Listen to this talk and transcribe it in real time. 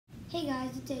Hey guys,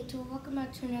 it's A2. Welcome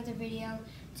back to another video.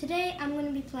 Today I'm going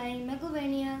to be playing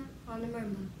Megalovania on the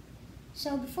Marimba.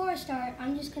 So before I start,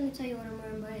 I'm just going to tell you what a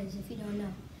marimba is if you don't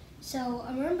know. So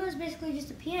a marimba is basically just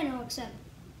a piano, except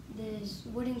there's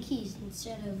wooden keys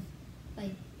instead of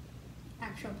like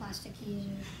actual plastic keys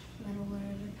or metal,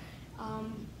 whatever.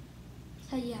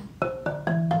 So yeah,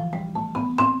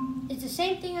 it's the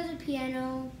same thing as a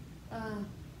piano,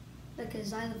 because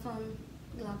xylophone,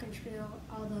 glockenspiel,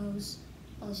 all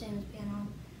the same as piano.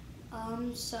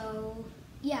 So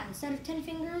yeah, instead of 10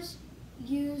 fingers,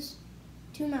 use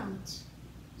 2 mouths.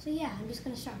 So yeah, I'm just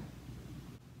gonna start.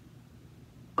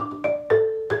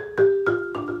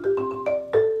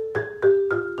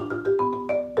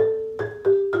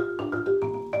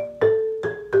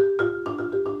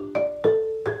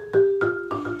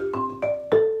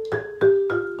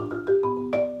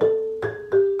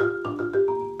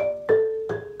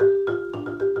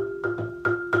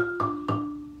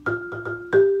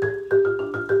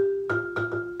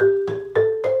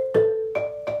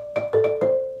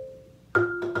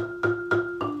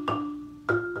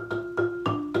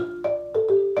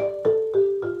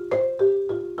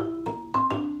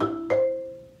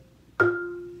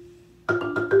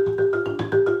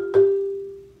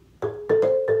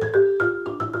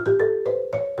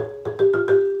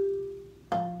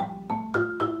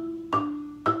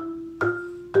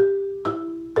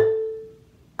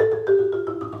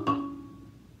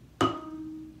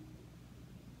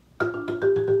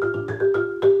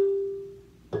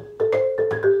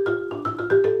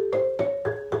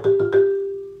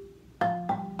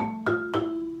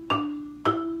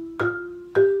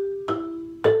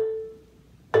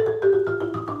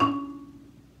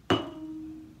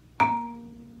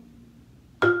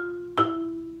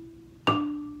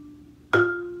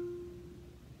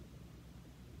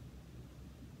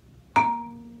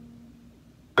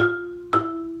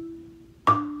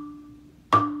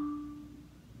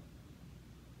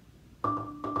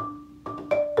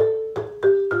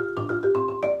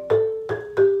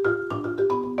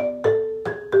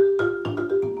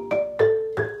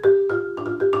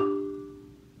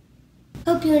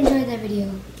 Hope you enjoyed that video.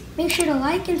 Make sure to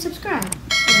like and subscribe, and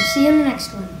I'll see you in the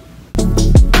next one.